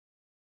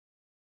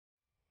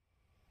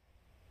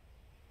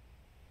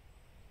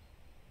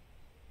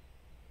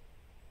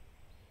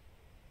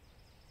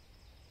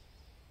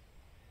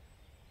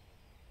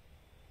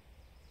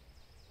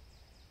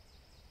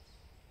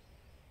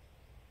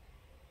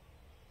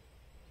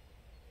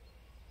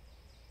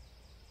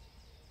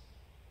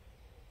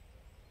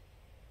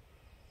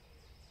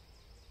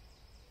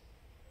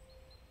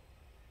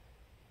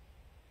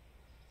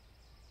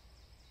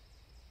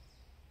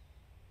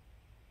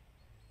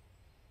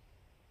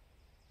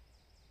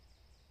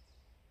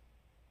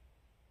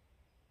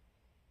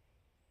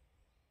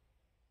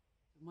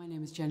My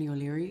name is Jenny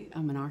O'Leary.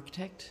 I'm an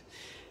architect.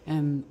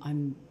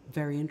 I'm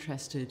very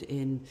interested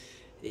in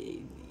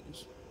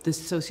the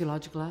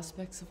sociological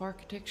aspects of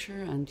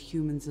architecture and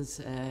humans as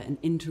an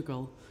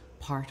integral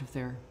part of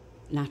their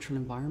natural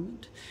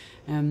environment.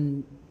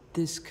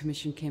 This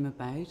commission came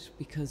about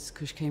because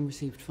CoisCéim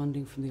received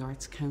funding from the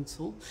Arts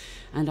Council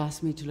and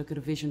asked me to look at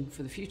a vision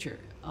for the future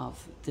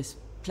of this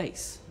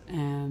place.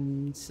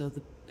 So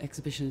the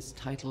exhibition is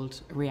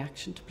titled A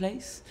Reaction to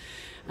Place,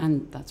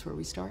 and that's where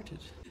we started.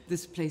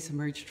 This place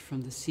emerged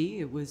from the sea.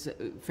 It was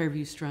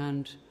Fairview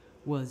Strand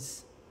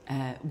was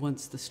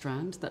once the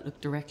strand that looked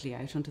directly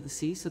out onto the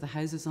sea. So the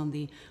houses on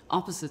the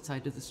opposite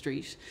side of the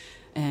street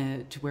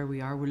to where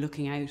we are, we're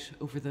looking out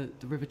over the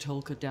River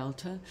Tolka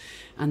Delta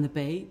and the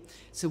bay.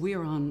 So we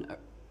are on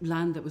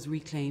land that was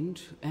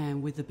reclaimed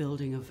with the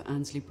building of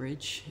Annesley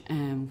Bridge,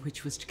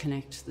 which was to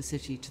connect the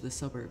city to the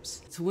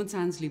suburbs. So once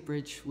Annesley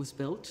Bridge was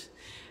built,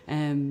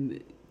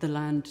 the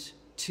land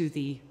to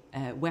the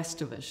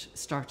west of it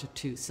started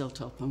to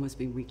silt up and was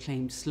being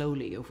reclaimed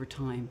slowly over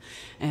time.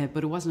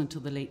 But it wasn't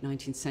until the late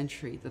 19th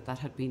century that that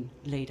had been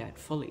laid out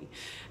fully.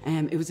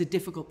 It was a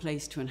difficult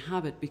place to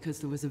inhabit because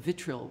there was a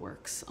vitriol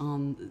works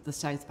on the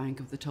south bank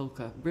of the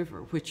Tolka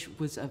River, which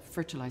was a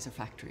fertilizer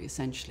factory,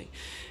 essentially.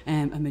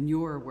 A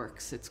manure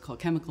works, it's called,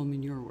 chemical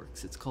manure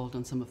works, it's called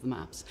on some of the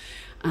maps.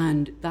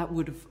 And that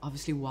would have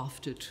obviously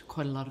wafted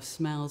quite a lot of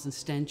smells and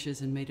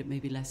stenches and made it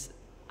maybe less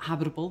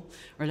habitable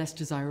or less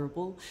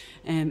desirable.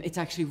 It's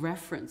actually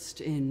referenced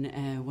in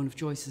one of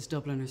Joyce's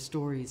Dubliner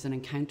stories, an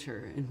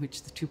encounter in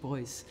which the two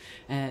boys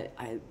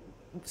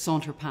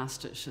saunter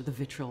past it, the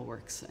vitriol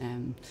works.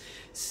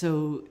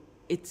 So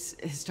it's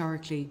a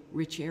historically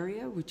rich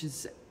area, which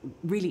is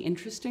really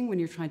interesting when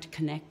you're trying to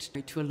connect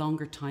to a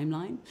longer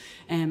timeline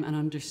and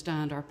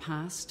understand our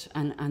past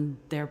and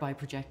thereby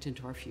project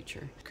into our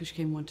future.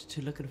 CoisCéim wanted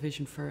to look at a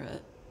vision for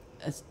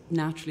a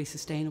naturally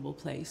sustainable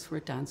place where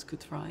dance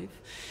could thrive.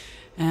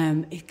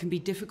 It can be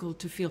difficult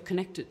to feel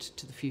connected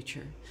to the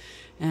future.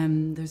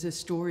 There's a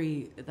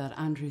story that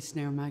Andrew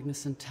Snare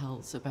Magnusson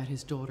tells about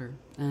his daughter,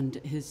 and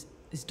his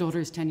daughter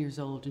is 10 years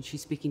old and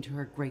she's speaking to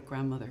her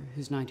great-grandmother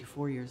who's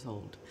 94 years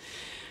old.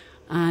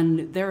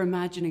 And they're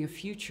imagining a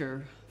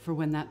future for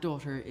when that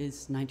daughter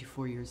is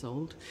 94 years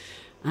old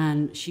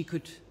and she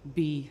could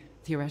be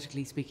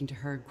theoretically speaking to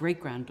her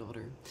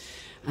great-granddaughter.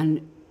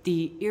 And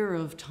the era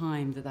of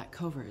time that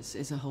covers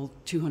is a whole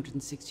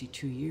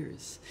 262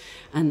 years.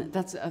 And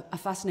that's a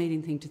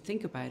fascinating thing to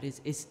think about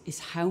is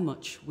how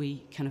much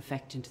we can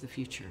affect into the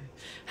future.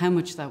 How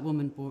much that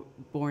woman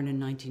born in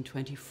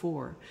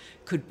 1924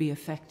 could be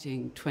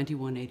affecting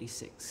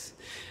 2186.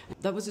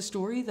 That was a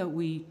story that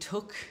we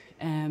took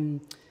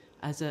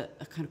as a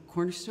kind of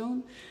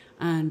cornerstone,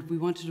 and we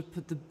wanted to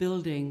put the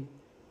building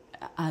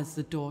as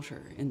the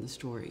daughter in the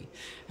story.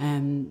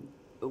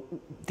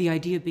 The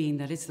idea being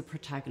that it's the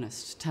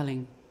protagonist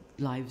telling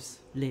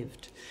lives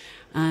lived.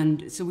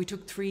 And so we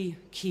took three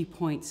key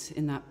points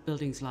in that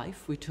building's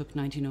life. We took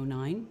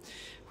 1909,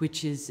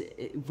 which is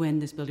when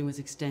this building was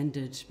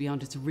extended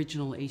beyond its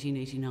original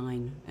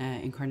 1889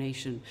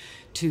 incarnation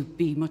to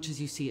be much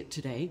as you see it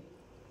today.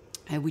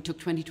 We took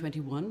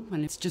 2021,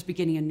 when it's just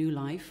beginning a new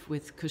life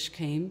with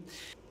CoisCéim.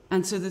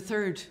 And so the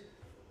third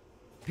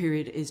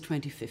period is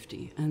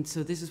 2050. And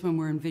so this is when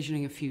we're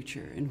envisioning a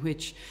future in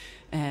which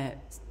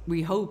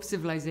we hope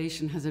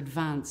civilization has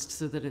advanced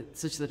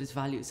such that its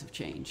values have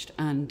changed.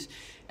 And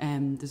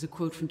there's a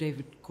quote from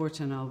David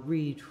Gorton I'll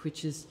read,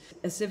 which is,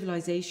 "A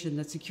civilization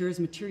that secures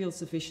material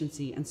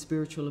sufficiency and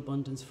spiritual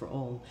abundance for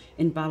all,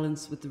 in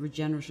balance with the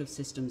regenerative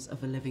systems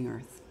of a living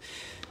earth."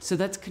 So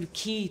that's kind of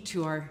key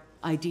to our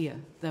idea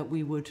that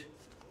we would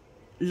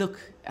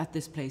look at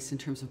this place in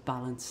terms of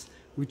balance,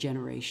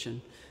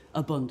 regeneration,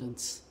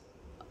 abundance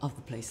of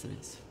the place that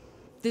is.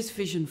 This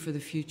vision for the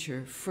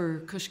future,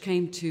 for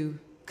CoisCéim to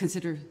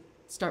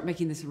start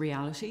making this a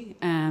reality,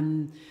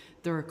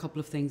 there are a couple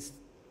of things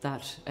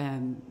that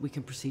we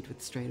can proceed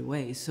with straight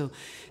away. So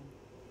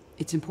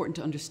it's important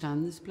to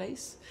understand this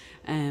place.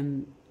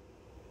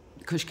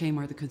 CoisCéim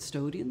are the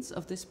custodians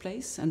of this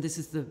place, and this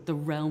is the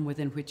realm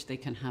within which they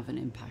can have an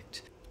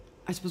impact.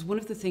 I suppose one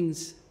of the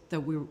things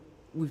that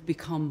we've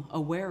become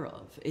aware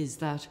of is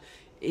that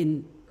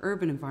in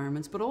urban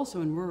environments, but also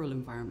in rural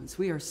environments,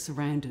 we are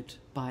surrounded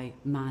by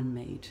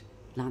man-made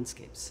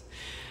landscapes.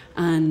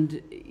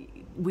 And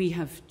we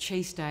have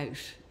chased out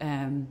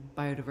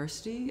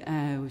biodiversity,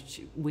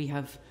 which we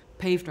have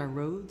paved our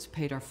roads,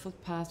 paved our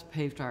footpaths,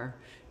 paved our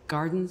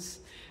gardens,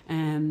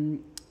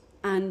 and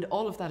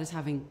all of that is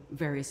having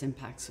various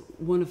impacts.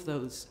 One of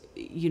those,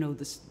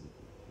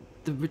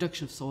 the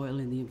reduction of soil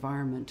in the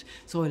environment.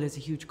 Soil is a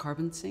huge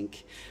carbon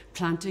sink.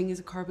 Planting is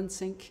a carbon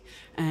sink.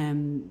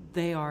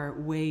 They are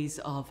ways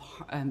of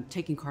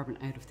taking carbon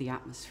out of the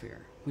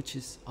atmosphere, which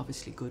is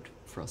obviously good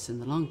for us in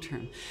the long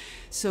term.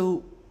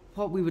 So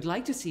what we would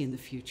like to see in the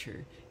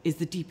future is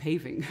the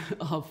depaving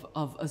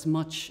of as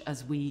much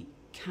as we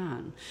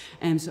can.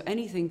 So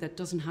anything that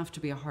doesn't have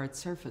to be a hard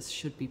surface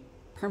should be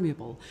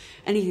permeable.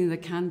 Anything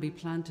that can be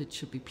planted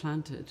should be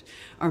planted.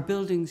 Our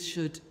buildings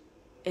should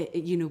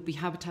you know, be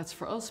habitats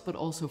for us, but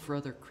also for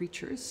other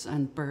creatures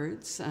and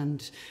birds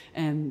and,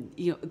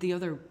 you know, the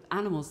other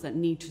animals that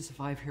need to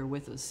survive here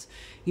with us.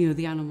 You know,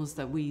 the animals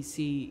that we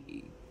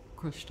see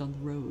crushed on the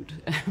road.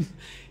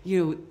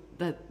 You know,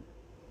 that,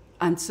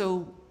 and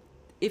so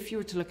if you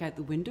were to look out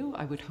the window,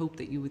 I would hope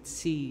that you would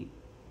see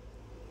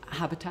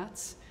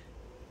habitats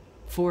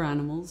for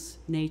animals,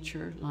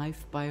 nature,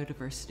 life,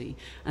 biodiversity,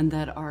 and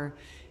that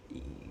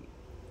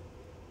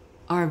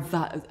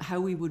how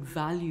we would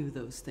value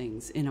those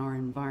things in our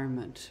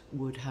environment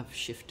would have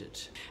shifted.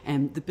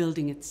 The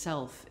building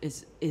itself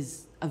is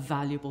a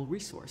valuable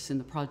resource in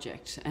the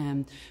project.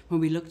 When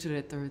we looked at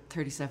it, there are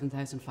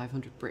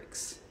 37,500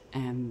 bricks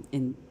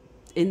in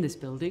this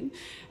building.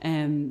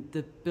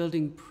 The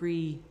building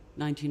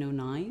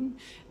pre-1909,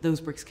 those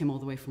bricks came all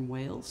the way from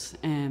Wales,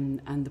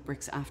 and the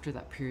bricks after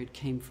that period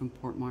came from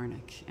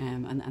Portmarnock,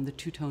 and the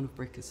two-tone of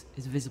brick is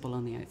visible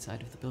on the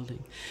outside of the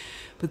building.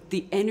 But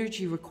the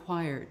energy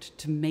required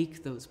to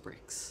make those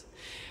bricks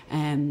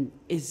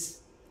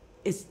is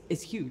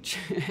huge.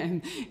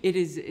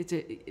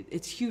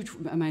 It's huge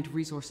amount of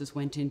resources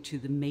went into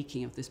the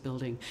making of this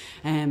building.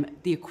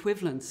 The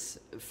equivalence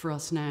for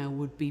us now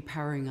would be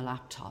powering a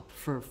laptop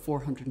for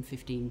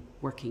 415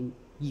 working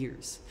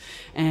years.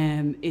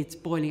 It's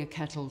boiling a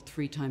kettle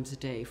 3 times a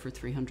day for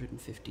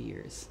 350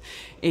 years.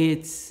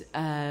 It's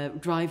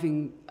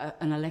driving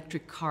an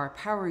electric car,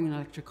 powering an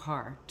electric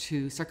car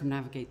to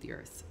circumnavigate the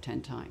Earth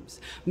 10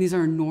 times. And these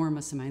are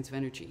enormous amounts of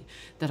energy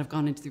that have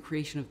gone into the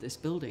creation of this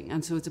building.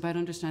 And so it's about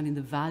understanding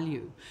the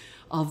value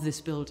of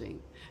this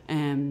building,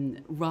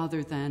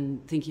 rather than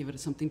thinking of it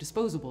as something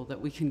disposable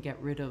that we can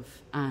get rid of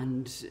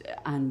and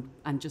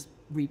just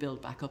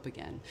rebuild back up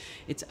again.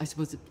 It's, I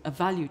suppose, a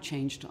value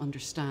change to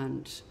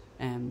understand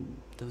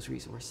those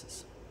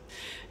resources.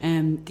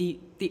 The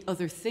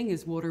other thing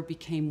is water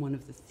became one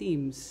of the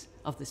themes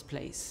of this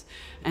place.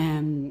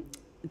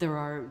 There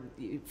are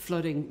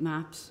flooding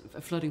maps,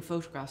 flooding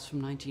photographs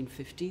from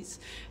 1950s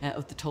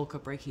of the Tolka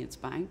breaking its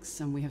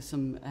banks, and we have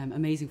some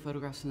amazing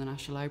photographs from the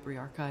National Library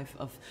archive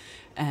of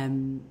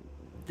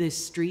the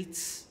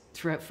streets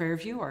throughout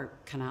Fairview are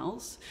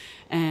canals.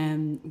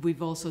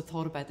 We've also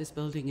thought about this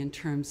building in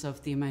terms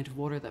of the amount of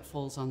water that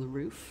falls on the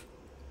roof,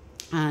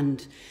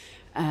 and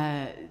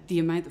the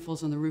amount that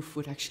falls on the roof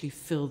would actually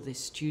fill this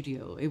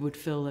studio. It would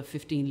fill a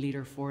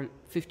 15-meter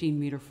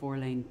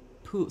 4-lane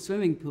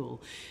swimming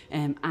pool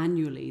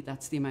annually.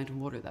 That's the amount of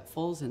water that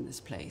falls in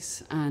this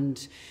place,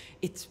 and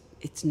it's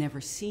never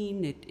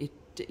seen. It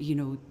you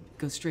know,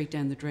 goes straight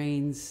down the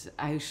drains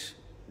out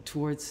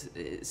towards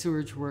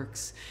sewerage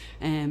works,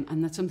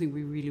 and that's something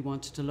we really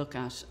wanted to look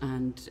at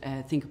and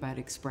think about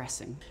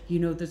expressing. You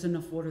know, there's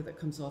enough water that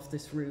comes off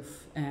this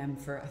roof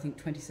for, I think,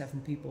 27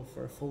 people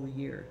for a full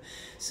year.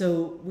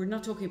 So we're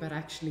not talking about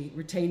actually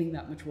retaining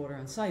that much water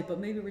on site, but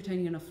maybe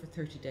retaining enough for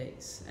 30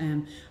 days,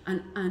 and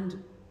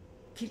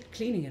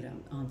cleaning it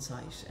on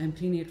site and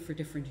cleaning it for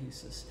different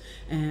uses,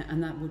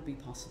 and that would be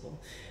possible.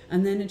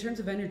 And then in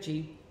terms of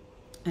energy,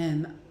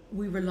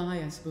 we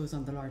rely, I suppose,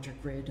 on the larger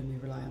grid, and we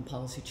rely on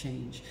policy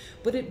change.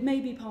 But it may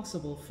be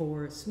possible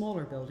for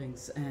smaller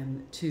buildings it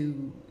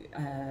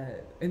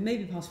may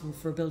be possible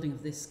for a building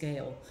of this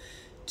scale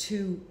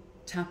to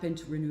tap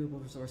into renewable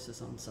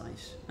resources on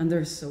site. And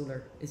there's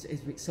solar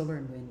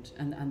and wind,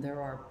 and there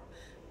are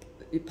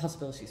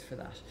possibilities for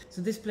that.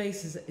 So this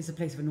place is a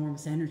place of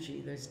enormous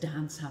energy. There's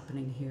dance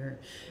happening here,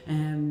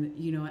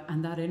 you know,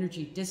 and that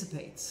energy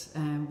dissipates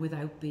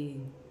without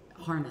being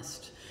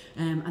harnessed.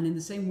 And in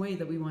the same way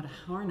that we want to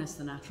harness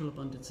the natural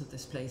abundance of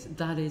this place,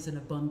 that is an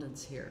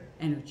abundance here,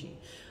 energy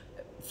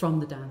from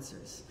the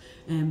dancers.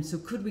 So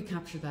could we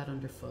capture that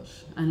underfoot?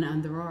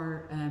 And there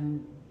are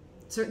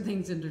certain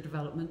things under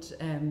development,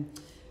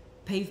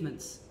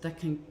 pavements that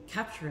can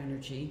capture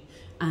energy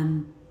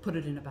and put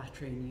it in a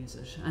battery and use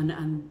it.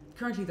 And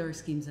currently there are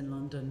schemes in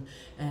London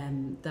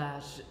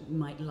that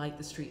might light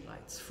the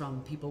streetlights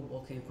from people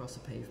walking across a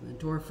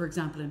pavement. Or, for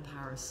example, in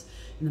Paris,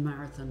 in the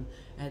marathon,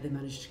 they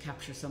managed to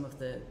capture some of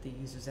the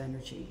users'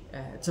 energy,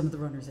 some of the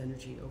runners'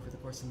 energy over the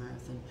course of the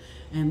marathon.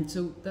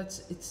 So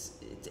it's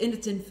in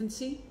its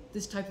infancy,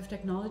 this type of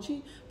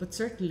technology, but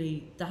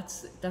certainly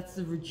that's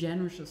the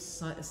regenerative,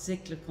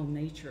 cyclical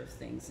nature of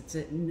things.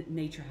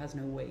 Nature has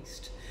no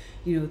waste.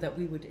 You know, that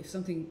we would, if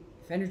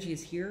energy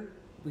is here,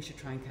 we should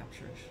try and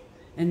capture it.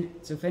 And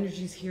so if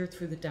energy is here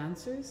through the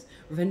dancers,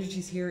 or if energy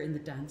is here in the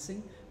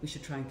dancing, we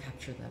should try and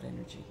capture that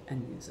energy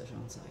and use it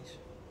on site.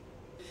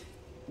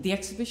 The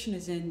exhibition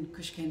is in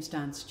CoisCéim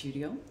Dance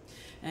Studio,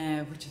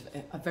 which is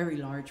a very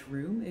large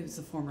room. It was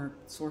the former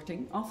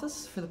sorting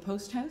office for the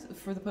post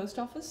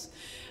office.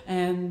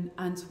 And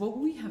so what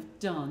we have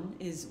done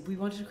is we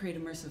wanted to create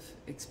an immersive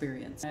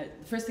experience. The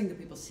first thing that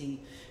people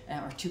see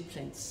are 2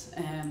 plinths.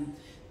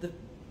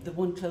 The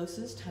one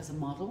closest has a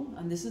model,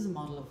 and this is a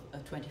model of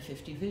a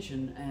 2050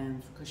 vision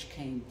for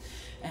CoisCéim.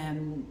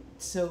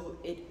 So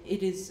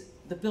it is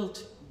the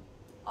built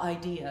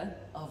idea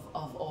of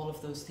all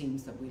of those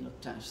themes that we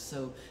looked at.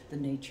 So the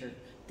nature,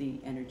 the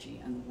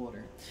energy and the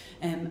water.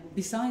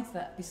 Beside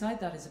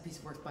that is a piece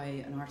of work by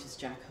an artist,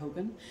 Jack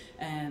Hogan.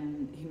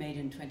 He made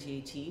in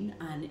 2018,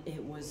 and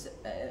it was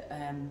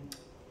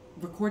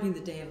recording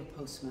the day of a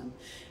postman.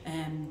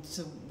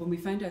 So when we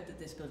found out that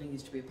this building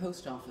used to be a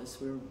post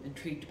office, we were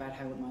intrigued about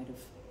how it might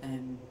have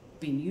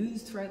been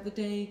used throughout the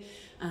day,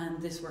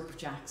 and this work of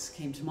Jack's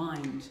came to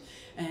mind.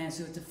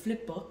 So it's a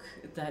flip book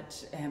that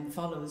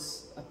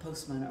follows a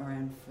postman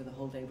around for the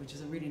whole day, which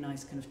is a really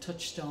nice kind of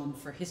touchstone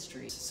for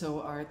history.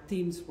 So our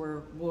themes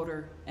were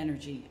water,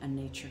 energy and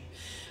nature.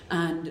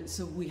 And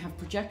so we have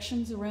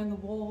projections around the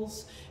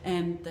walls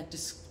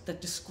that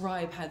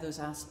describe how those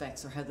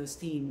aspects or how those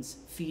themes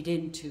feed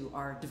into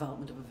our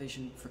development of a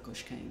vision for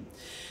CoisCéim.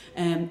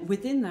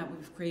 Within that,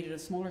 we've created a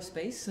smaller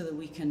space so that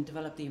we can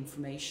develop the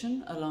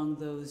information along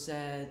those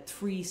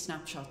 3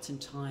 snapshots in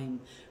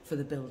time for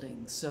the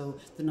building. So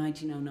the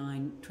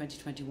 1909,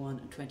 2021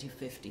 and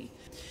 2050.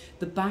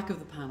 The back of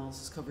the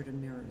panels is covered in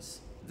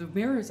mirrors. The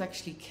mirrors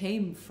actually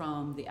came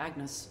from the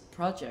Agnes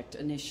project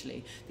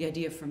initially. The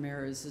idea for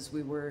mirrors is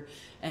we were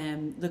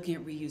looking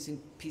at reusing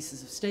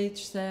pieces of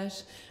stage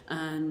set,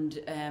 and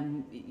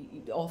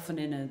often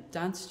in a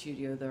dance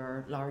studio there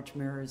are large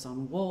mirrors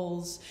on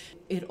walls.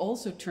 It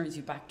also turns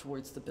you back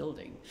towards the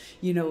building.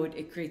 You know,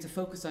 it creates a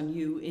focus on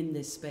you in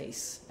this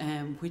space,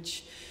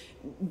 which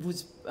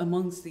was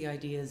amongst the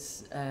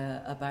ideas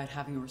about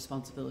having a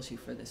responsibility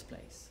for this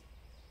place.